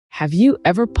Have you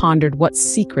ever pondered what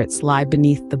secrets lie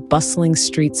beneath the bustling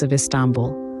streets of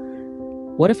Istanbul?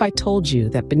 What if I told you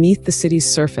that beneath the city's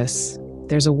surface,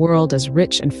 there's a world as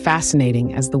rich and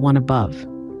fascinating as the one above?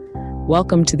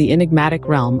 Welcome to the enigmatic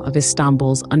realm of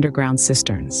Istanbul's underground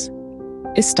cisterns.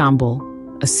 Istanbul,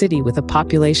 a city with a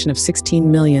population of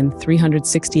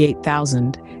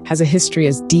 16,368,000, has a history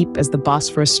as deep as the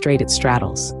Bosphorus Strait it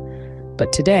straddles.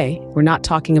 But today, we're not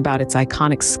talking about its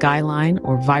iconic skyline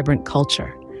or vibrant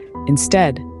culture.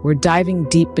 Instead, we're diving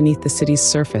deep beneath the city's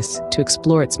surface to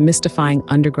explore its mystifying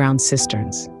underground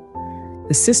cisterns.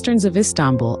 The cisterns of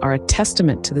Istanbul are a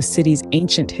testament to the city's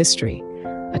ancient history,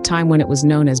 a time when it was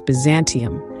known as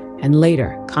Byzantium and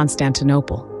later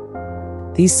Constantinople.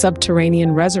 These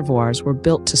subterranean reservoirs were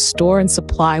built to store and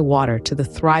supply water to the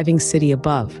thriving city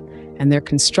above, and their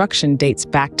construction dates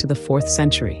back to the 4th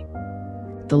century.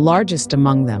 The largest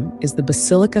among them is the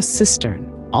Basilica Cistern,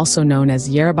 also known as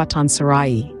Yerebatan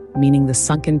Sarai, meaning the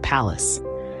sunken palace.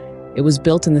 It was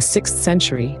built in the 6th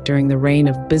century during the reign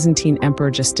of Byzantine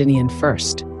Emperor Justinian I.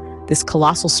 This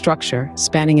colossal structure,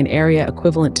 spanning an area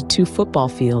equivalent to 2 football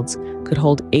fields, could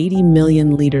hold 80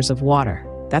 million liters of water.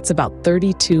 That's about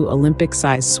 32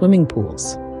 Olympic-sized swimming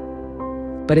pools.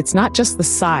 But it's not just the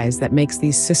size that makes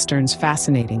these cisterns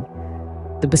fascinating.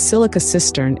 The Basilica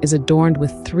Cistern is adorned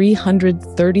with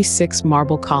 336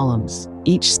 marble columns,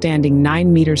 each standing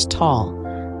 9 meters tall,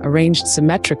 arranged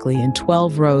symmetrically in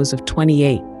 12 rows of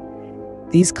 28.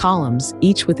 These columns,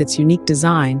 each with its unique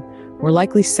design, were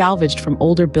likely salvaged from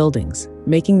older buildings,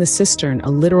 making the cistern a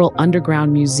literal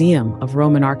underground museum of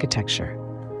Roman architecture.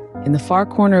 In the far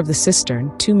corner of the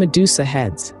cistern, 2 Medusa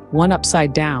heads, one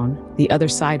upside down, the other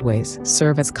sideways,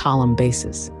 serve as column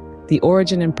bases. The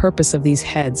origin and purpose of these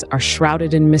heads are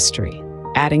shrouded in mystery,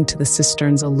 adding to the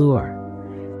cistern's allure.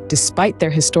 Despite their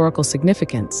historical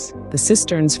significance, the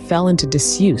cisterns fell into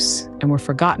disuse and were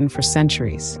forgotten for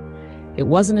centuries. It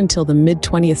wasn't until the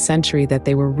mid-20th century that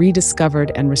they were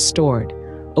rediscovered and restored,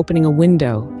 opening a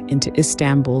window into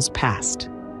Istanbul's past.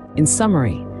 In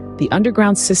summary, the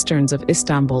underground cisterns of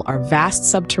Istanbul are vast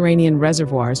subterranean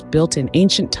reservoirs built in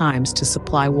ancient times to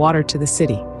supply water to the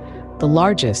city. The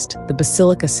largest, the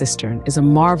Basilica Cistern, is a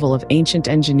marvel of ancient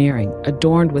engineering,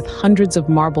 adorned with hundreds of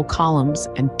marble columns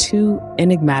and 2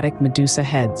 enigmatic Medusa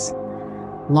heads.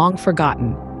 Long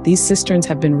forgotten, these cisterns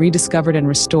have been rediscovered and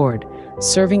restored,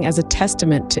 serving as a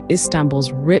testament to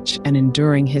Istanbul's rich and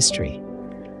enduring history.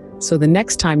 So the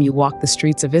next time you walk the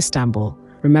streets of Istanbul,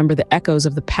 remember the echoes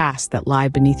of the past that lie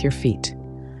beneath your feet.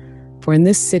 For in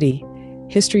this city,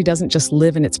 history doesn't just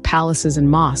live in its palaces and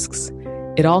mosques,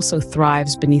 it also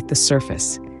thrives beneath the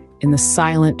surface, in the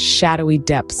silent, shadowy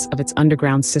depths of its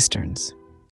underground cisterns.